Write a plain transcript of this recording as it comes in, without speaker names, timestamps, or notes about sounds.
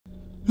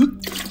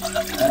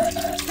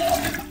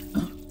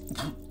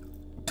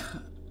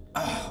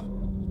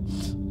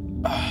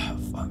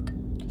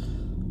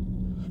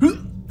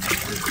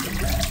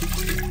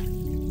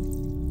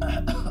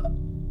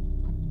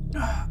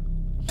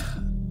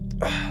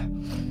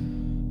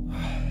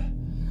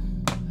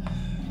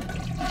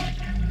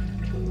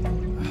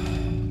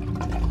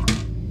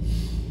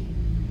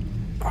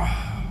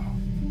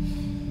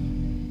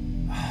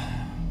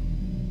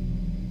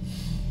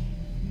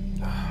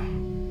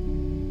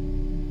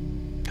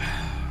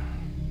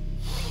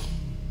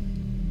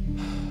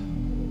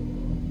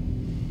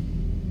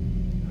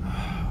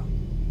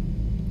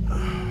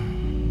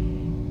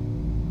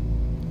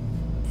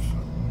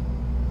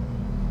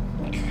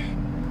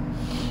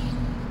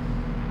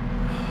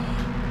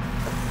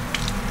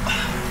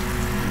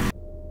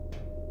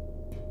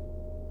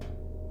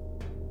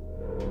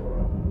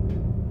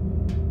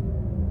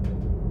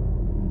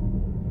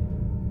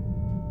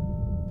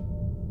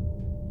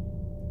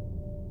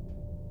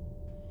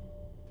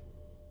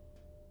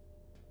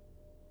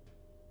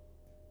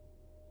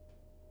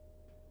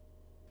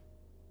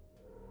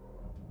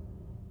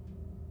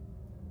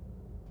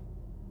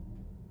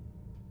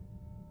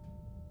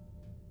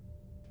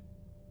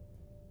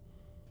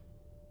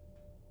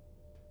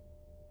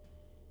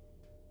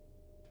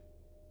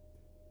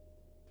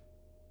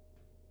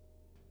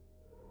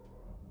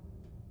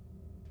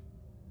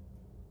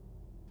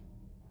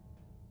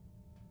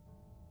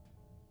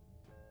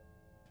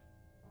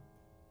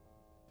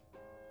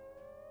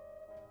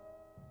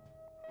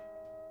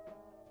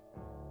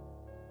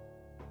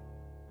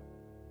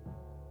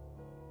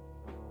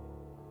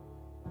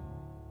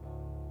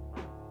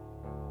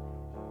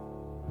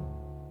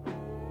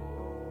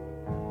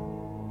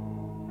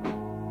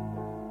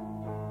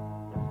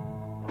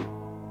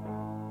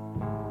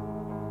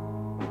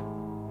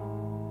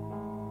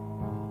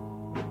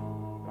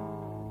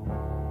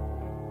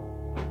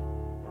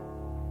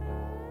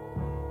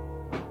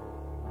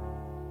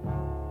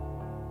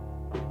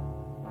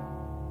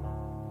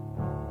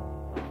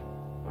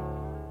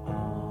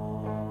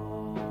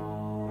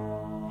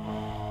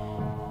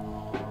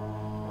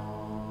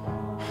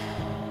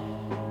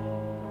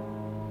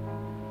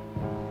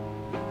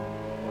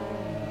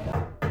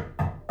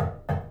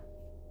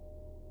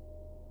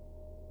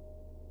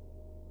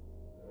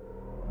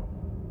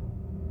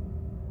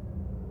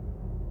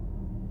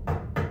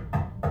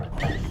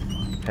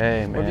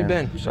Hey, man. Where have you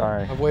been?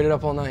 Sorry. I've waited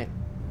up all night.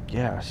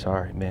 Yeah,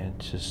 sorry, man.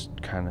 It's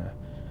just kind of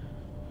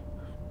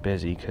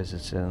busy because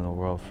it's in the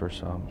world for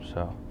some,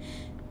 so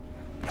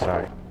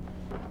sorry.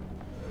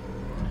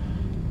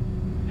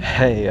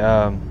 Hey,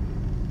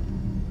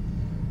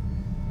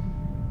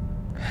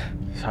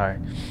 sorry.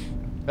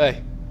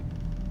 Hey.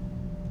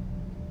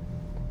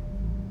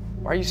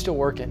 Why are you still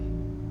working?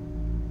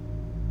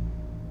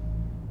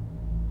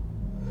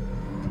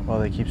 Well,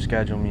 they keep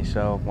scheduling me,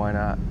 so why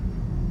not?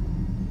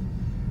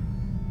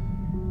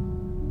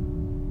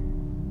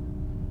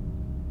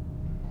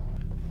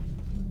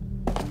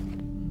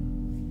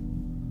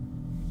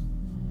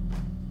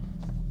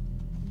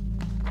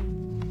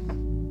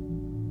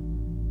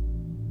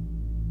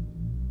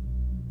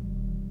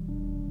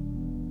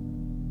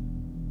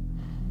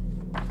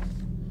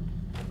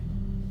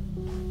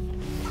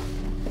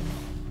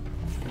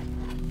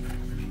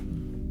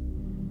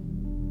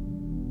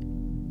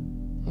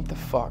 What the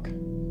fuck?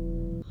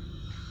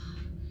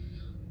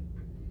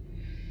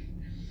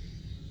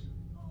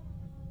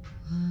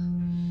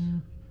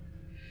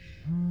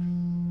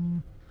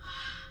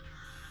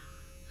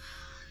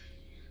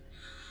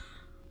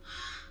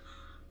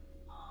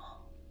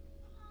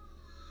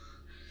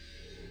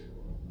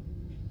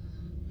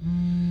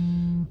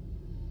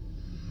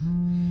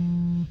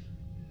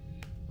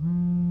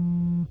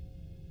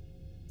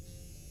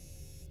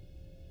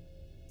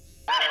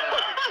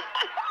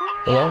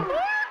 Hello?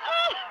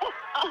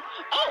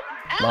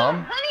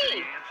 Mom?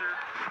 Honey!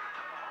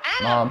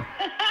 Adam! Mom,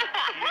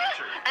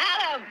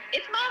 Adam,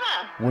 it's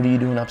Mama. what are you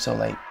doing up so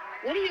late?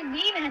 What do you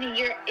mean,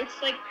 honey? It's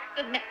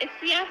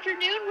the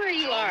afternoon where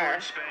you are.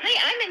 Honey,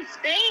 I'm in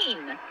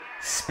Spain.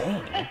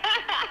 Spain?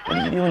 What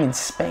are you doing in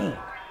Spain?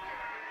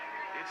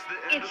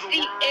 It's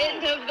the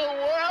end of the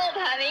world,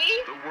 honey.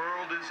 The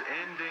world is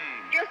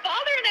ending. Your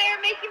father and I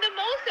are making the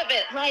most of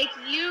it, like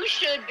you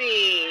should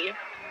be.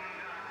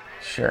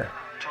 Sure.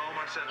 Tom,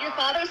 I said Your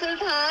hi. father says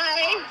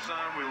hi.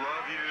 Son, we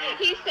love you.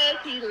 He says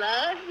he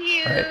loves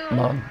you. All right,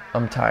 Mom,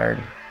 I'm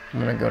tired. I'm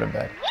gonna go to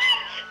bed. What?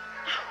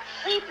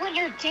 Sleep when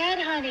you're dead,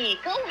 honey.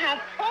 Go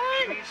have fun.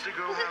 He needs to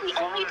go This have is the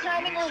only fun.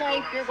 time He in your needs to go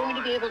life have you're going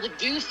to fun. be able to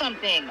do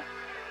something.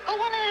 Go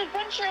on an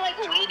adventure like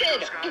we Tom, did.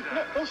 go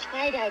skydiving. Go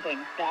skydiving.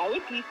 That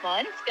would be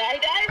fun. I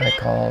Skydiving.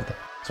 called.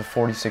 It's a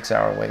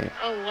 46-hour wait.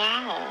 Oh,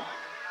 wow.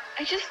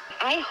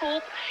 I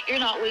hope you're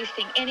not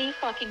wasting any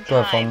fucking time.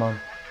 Go have fun, Mom.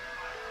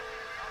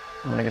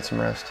 I'm gonna get some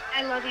rest.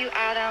 I love you,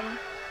 Adam.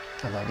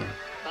 I love you.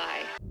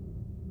 Bye.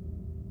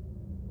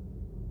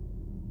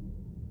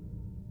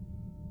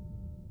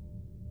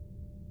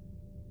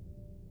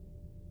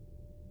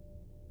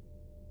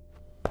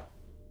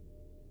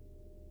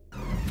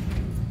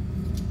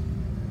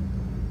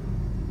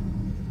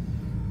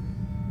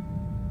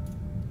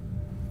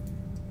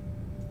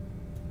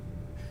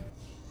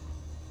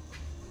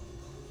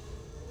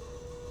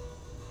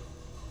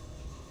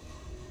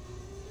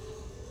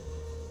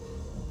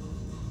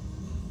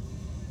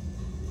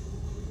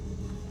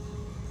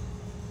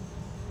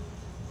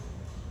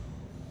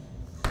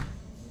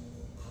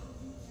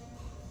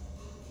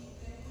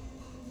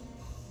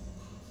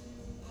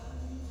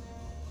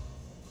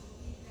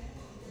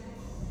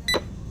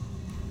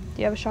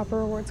 you have a shopper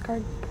rewards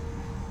card?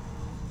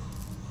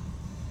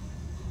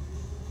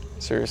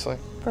 Seriously?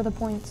 For the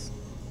points.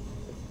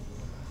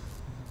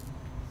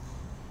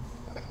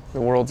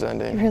 The world's You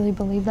ending. really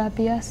believe that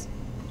BS?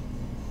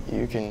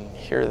 You can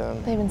hear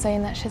them. They've been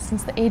saying that shit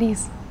since the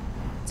 80s.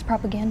 It's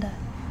propaganda.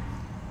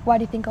 Why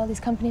do you think all these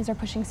companies are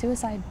pushing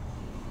suicide?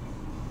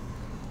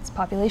 It's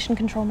population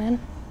control, man.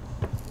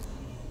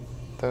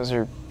 Those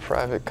are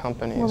private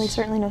companies. Well, they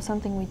certainly know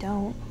something we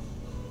don't.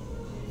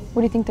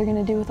 What do you think they're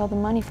gonna do with all the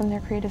money from their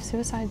creative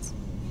suicides?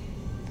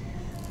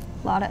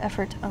 A lot of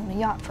effort to own a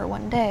yacht for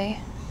one day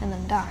and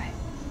then die.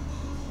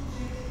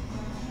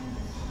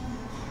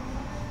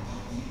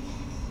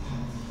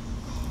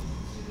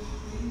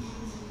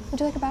 Would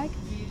you like a bag?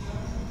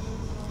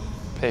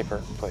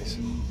 Paper, please.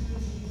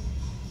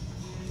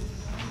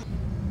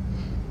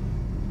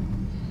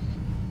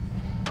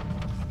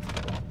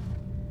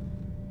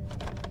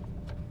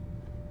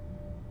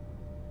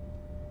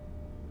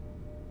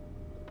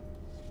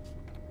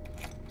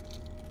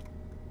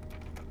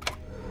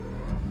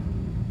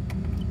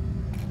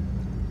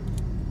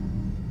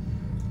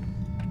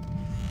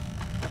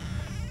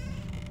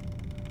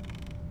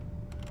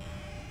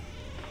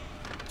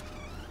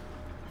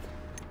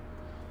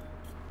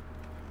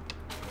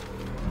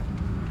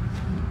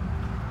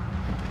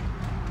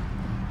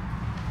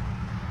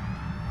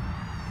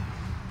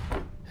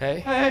 Hey.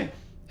 Hey,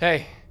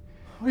 Hey.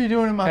 what are you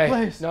doing in my Hey.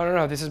 place?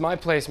 No. This is my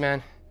place,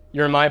 man.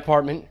 You're in my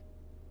apartment.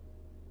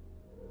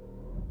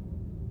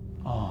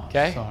 Oh,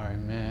 Okay. sorry,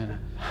 man.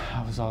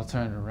 I was all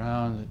turned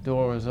around, the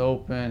door was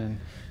open, and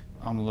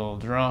I'm a little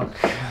drunk.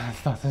 I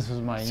thought this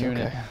was my It's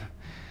unit. okay.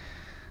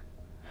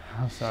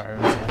 I'm sorry,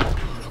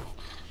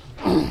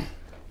 man.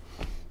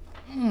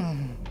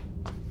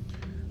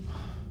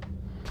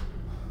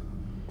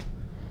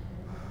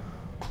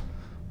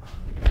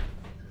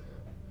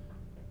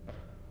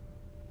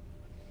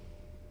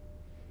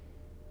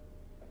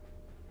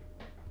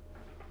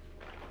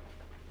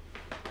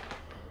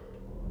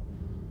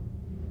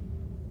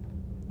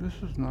 This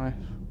is nice.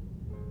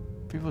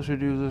 People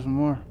should use this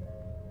more.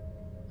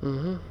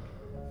 Mm-hmm.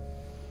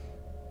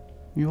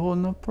 You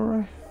holding up all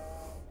right?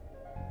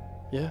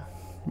 Yeah.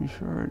 You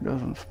sure it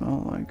doesn't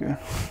smell like it?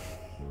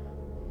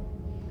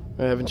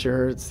 Haven't you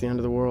heard it's the end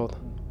of the world?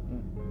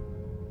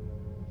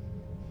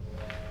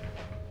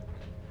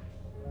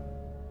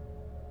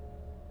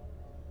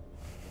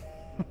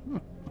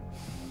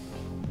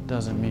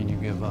 Doesn't mean you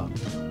give up.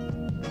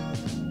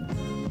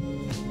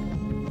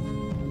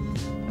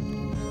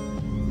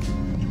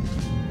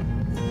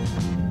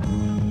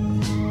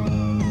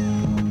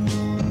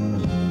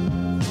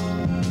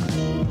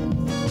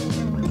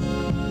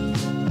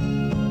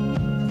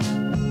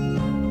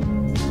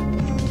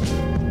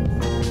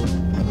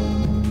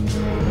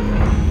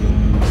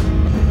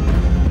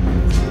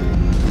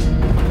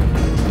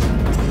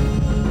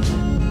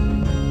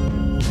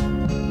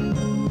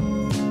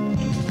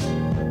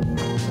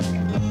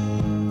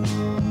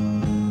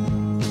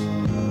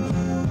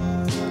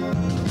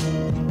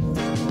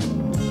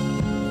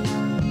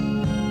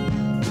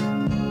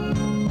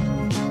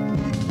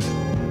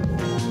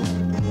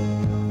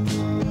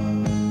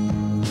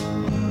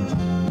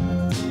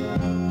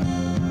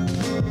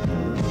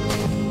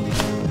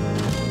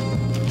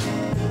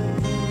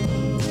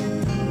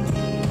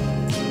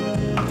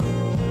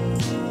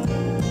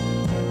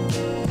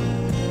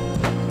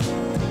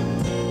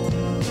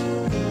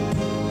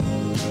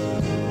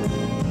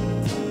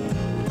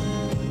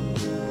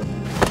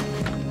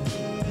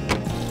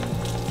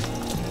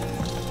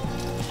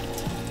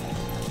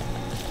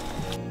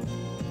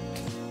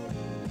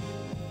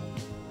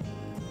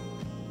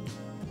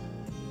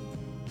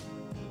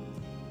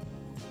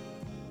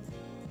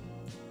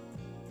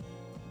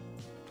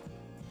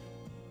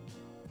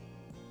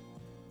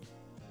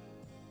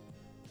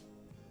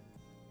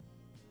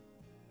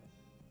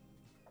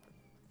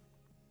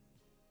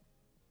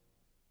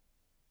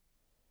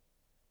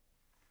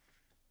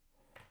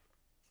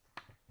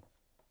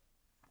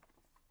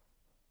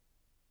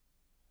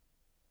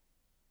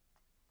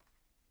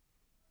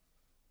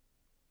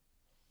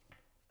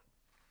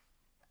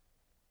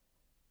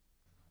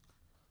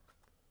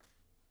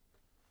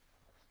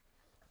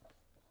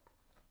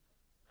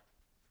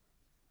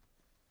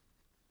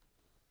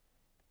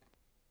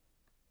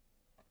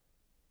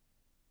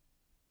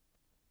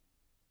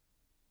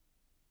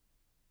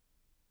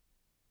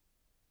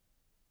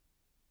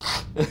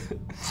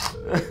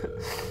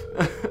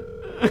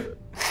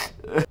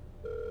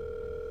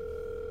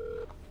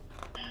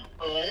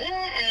 Hola,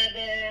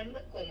 Adam.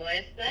 ¿Cómo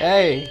estás?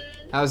 Hey.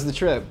 How's the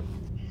trip?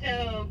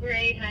 So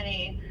great,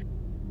 honey.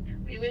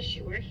 We wish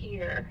you were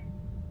here.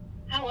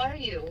 How are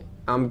you?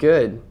 I'm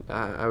good.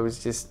 I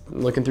was just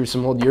looking through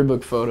some old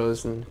yearbook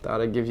photos and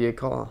thought I'd give you a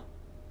call.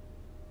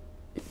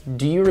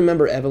 Do you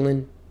remember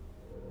Evelyn?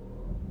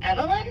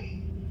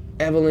 Evelyn?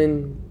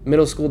 Evelyn,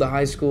 middle school to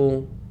high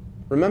school.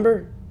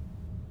 Remember?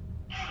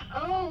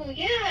 Oh,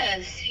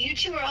 yes. You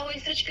two were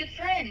always such good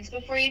friends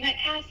before you met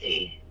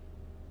Cassie.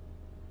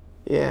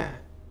 Yeah.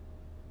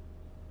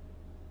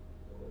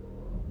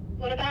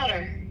 What about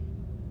her?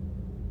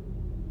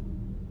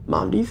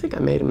 Mom, do you think I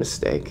made a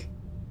mistake?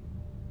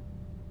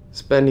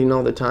 Spending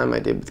all the time I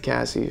did with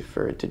Cassie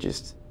for it to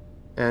just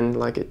end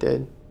like it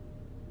did?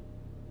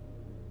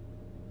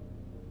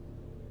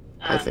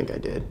 I think I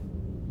did.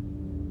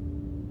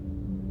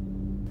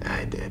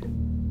 I did.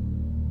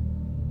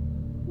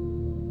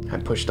 I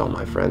pushed all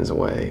my friends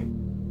away,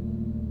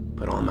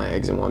 put all my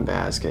eggs in one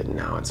basket, and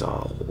now it's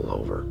all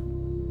over.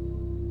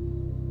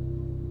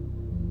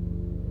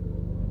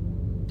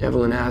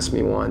 Evelyn asked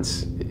me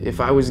once, if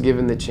I was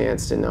given the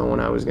chance to know when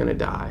I was gonna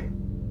die,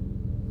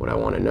 would I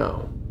want to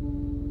know?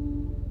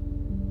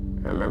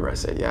 I remember I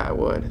said, yeah, I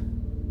would.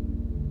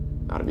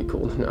 Thought it'd be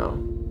cool to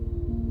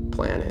know.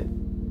 Plan it,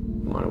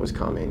 when it was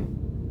coming.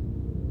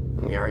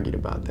 And we argued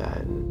about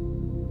that,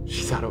 and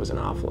she thought it was an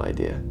awful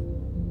idea.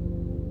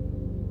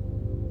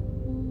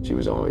 She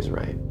was always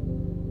right.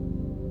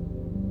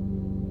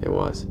 It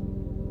was.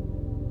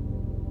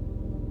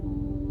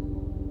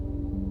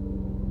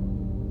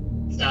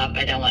 Stop,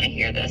 I don't want to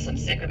hear this. I'm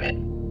sick of it.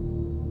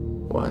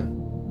 What?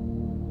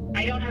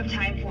 I don't have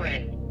time for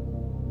it.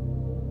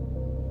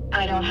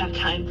 I don't have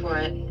time for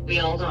it. We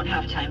all don't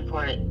have time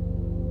for it.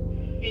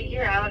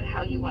 Figure out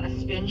how you want to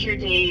spend your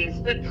days,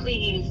 but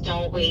please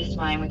don't waste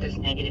mine with this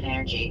negative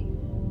energy.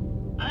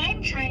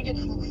 I'm trying to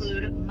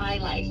conclude my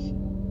life.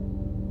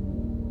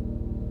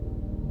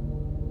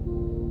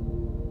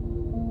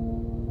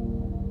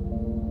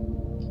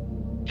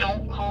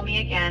 Don't call me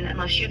again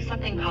unless you have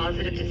something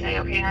positive to say,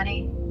 okay,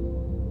 honey?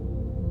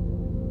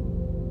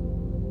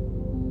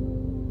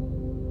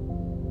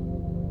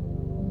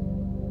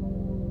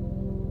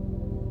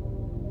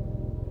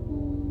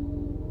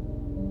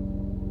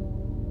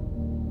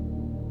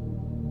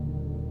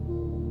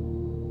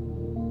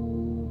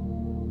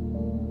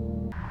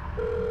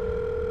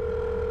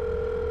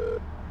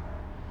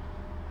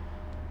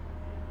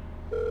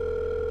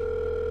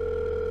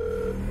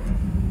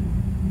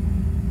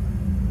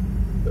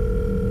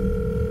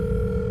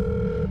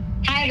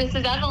 Hi, this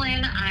is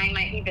Evelyn. I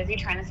might be busy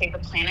trying to save the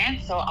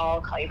planet, so I'll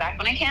call you back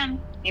when I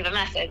can. Leave a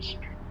message.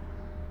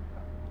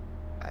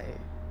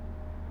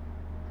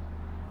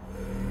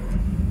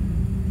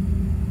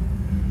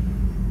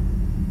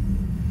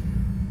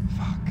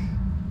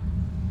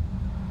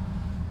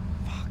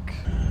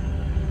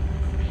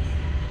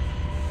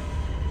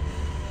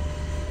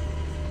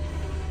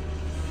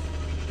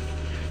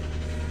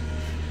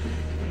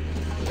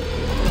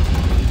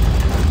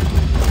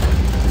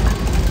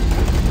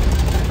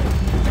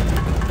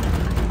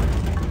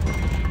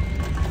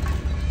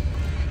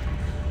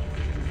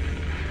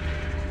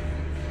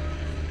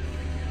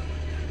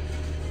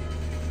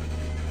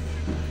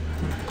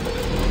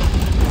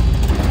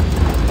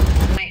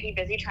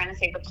 Busy trying to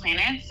save the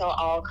planet, so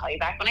I'll call you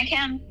back when I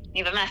can.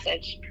 Leave a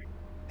message.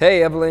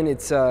 Hey Evelyn,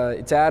 it's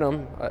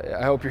Adam.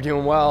 I hope you're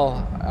doing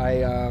well.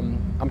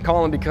 I'm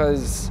calling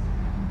because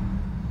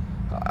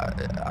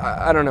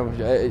I don't know.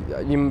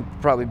 You're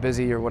probably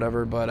busy or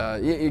whatever,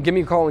 but you give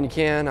me a call when you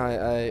can.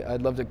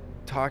 I'd love to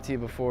talk to you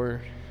before.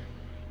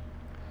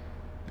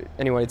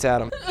 Anyway, it's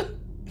Adam.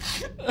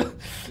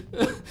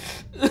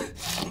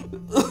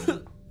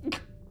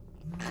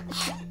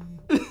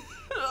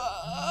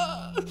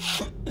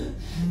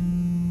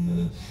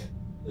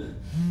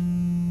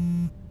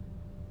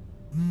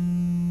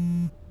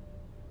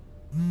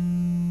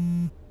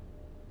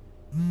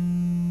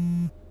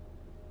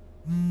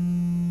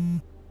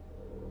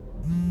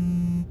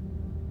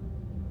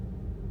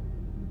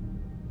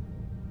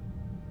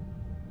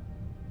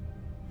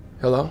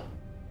 Hello?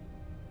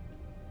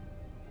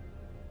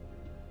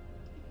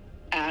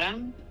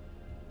 Adam?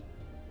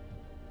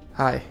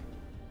 Hi.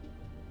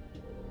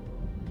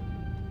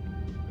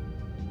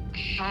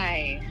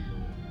 Hi.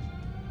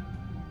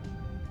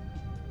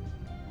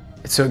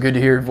 It's so good to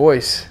hear your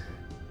voice.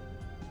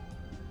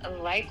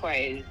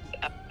 Likewise.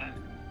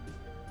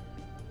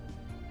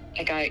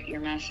 I got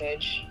your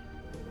message.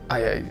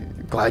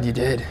 I'm glad you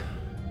did.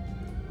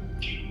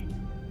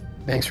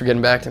 Thanks for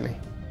getting back to me.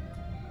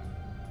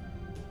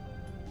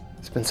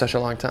 It's been such a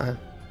long time.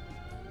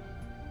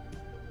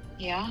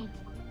 Yeah?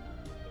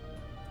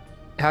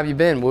 How have you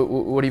been?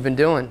 What have you been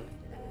doing?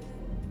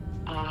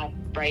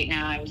 Right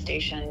now I'm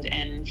stationed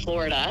in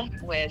Florida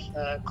with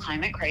the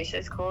Climate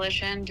Crisis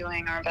Coalition,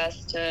 doing our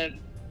best to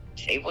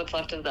save what's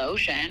left of the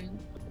ocean,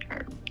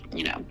 or,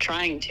 you know,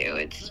 trying to.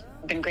 It's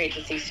been great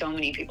to see so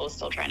many people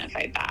still trying to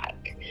fight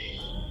back,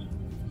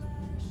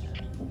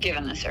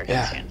 given the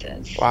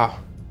circumstances. Yeah. Wow.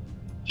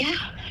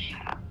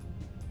 Yeah.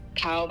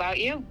 How about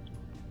you?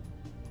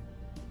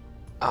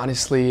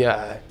 Honestly,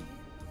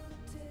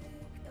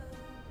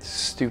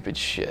 stupid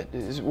shit.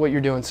 What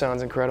you're doing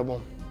sounds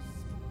incredible.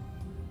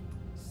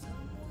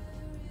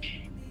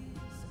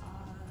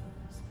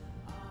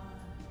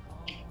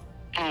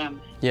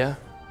 Adam. Yeah?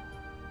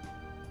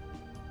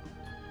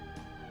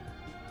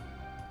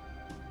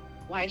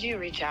 Why'd you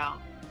reach out?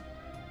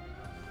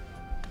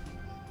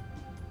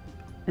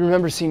 You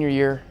remember senior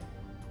year?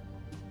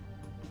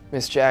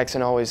 Miss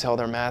Jackson always held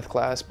our math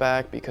class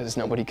back because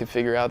nobody could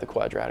figure out the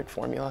quadratic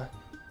formula.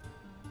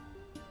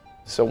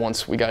 So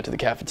once we got to the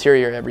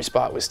cafeteria, every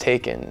spot was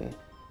taken.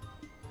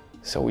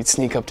 So we'd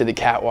sneak up to the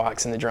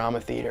catwalks in the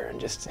drama theater and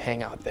just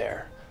hang out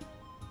there.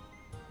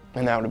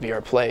 And that would be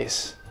our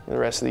place for the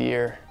rest of the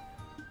year.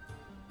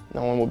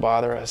 No one would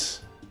bother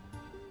us.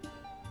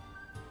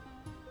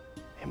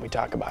 And we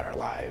talk about our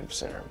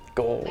lives and our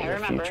goals and our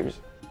futures.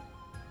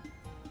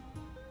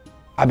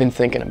 I've been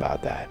thinking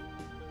about that.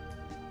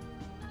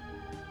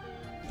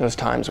 Those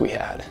times we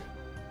had.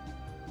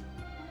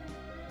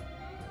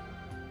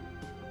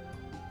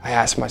 I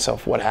asked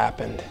myself what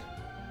happened,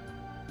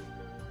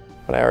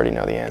 but I already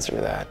know the answer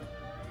to that.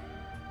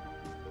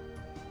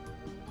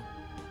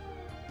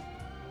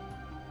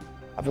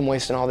 I've been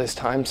wasting all this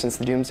time since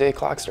the doomsday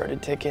clock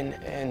started ticking,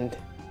 and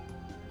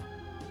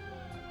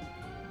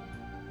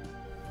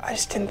I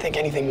just didn't think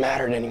anything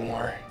mattered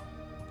anymore.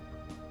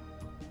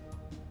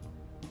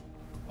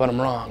 But I'm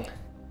wrong.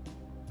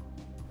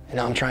 And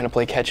now I'm trying to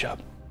play catch up.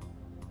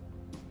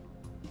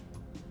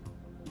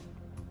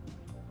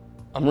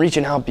 I'm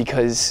reaching out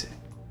because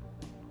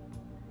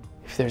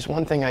if there's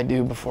one thing I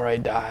do before I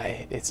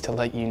die, it's to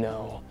let you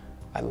know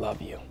I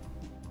love you.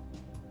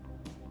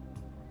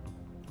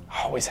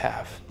 I always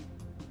have.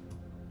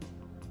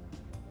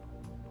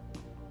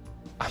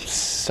 I'm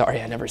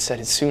sorry I never said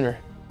it sooner.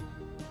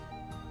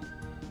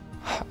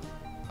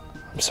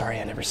 I'm sorry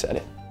I never said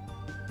it.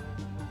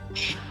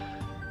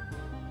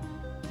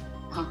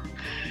 Huh.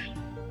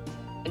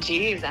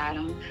 Jeez,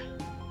 Adam.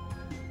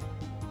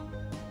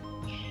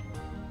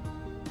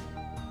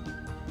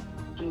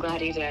 I'm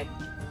glad you did.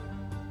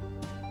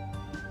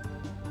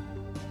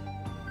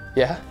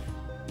 Yeah?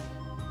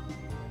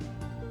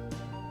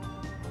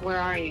 Where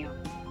are you?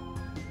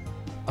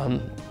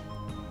 I'm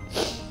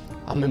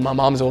in my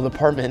mom's old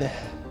apartment.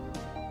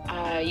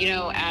 You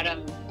know,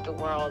 Adam, the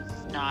world's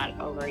not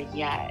over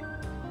yet.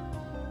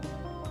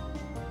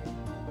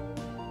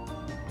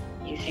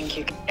 You think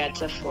you could get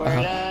to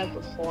Florida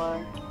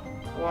before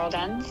the world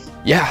ends?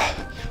 Yeah.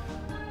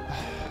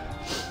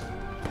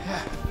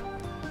 Yeah.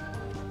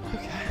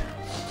 Okay.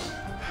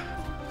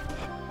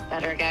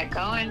 Better get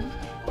going.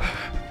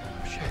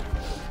 Shit.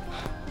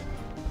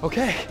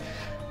 Okay.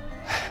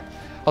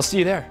 I'll see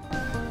you there.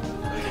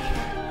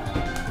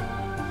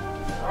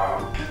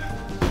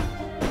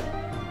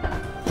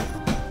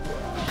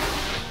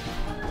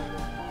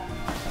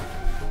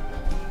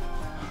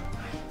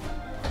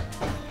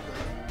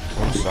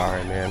 I'm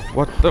sorry, man.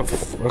 What the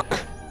fuck?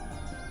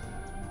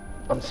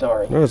 I'm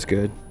sorry. No, it's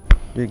good.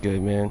 You're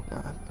good, man.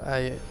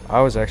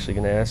 I was actually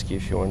gonna ask you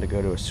if you wanted to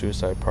go to a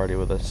suicide party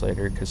with us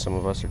later, because some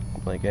of us are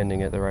like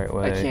ending it the right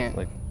way. I can't.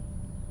 Like,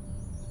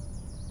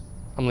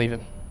 I'm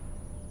leaving.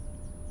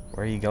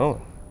 where are you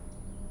going?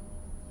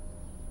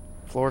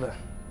 Florida.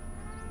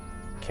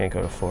 Can't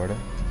go to Florida.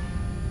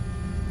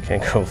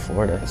 Can't go to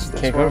Florida.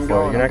 Can't where go to I'm Florida.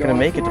 going. You're not I'm gonna going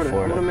make to it to Florida.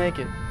 Florida. I'm gonna make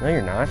it. No,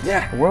 you're not.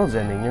 Yeah. The world's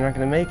ending. You're not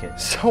gonna make it.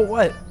 So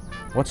what?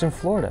 What's in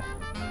Florida?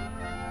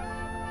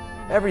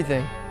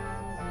 Everything.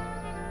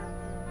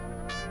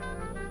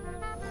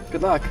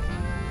 Good luck.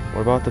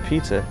 What about the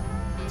pizza?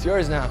 It's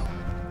yours now.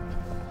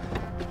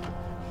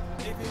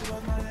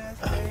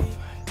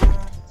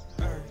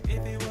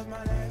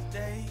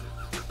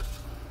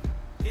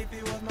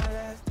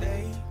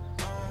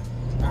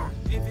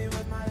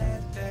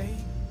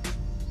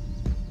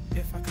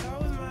 If I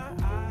close my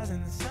eyes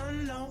and the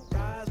sun don't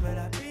rise, would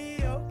I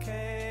be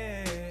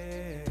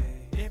okay?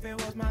 If it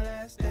was my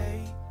last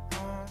day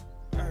on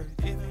earth,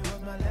 if it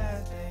was my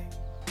last day.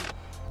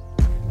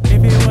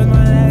 If it was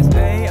my last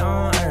day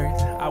on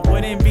earth, I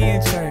wouldn't be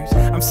in church.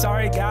 I'm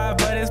sorry, God,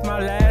 but it's my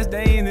last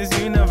day in this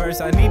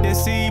universe. I need to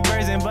see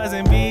birds and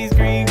buzzing bees,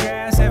 green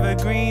grass,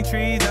 evergreen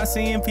trees. Not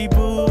seeing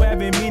people who have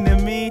been mean to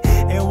me.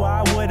 And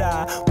why would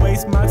I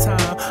waste my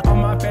time on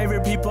my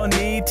favorite people?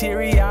 Need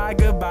teary-eyed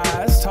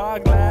goodbyes.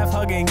 Talk, laugh,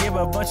 hug, and give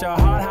a bunch of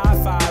hard high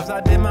fives.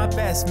 I did my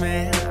best,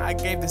 man. I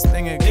gave this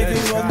thing a good try. If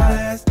it was my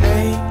last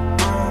day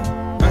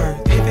on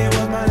earth, if it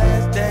was my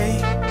last day,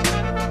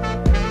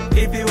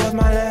 if it was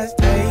my last day.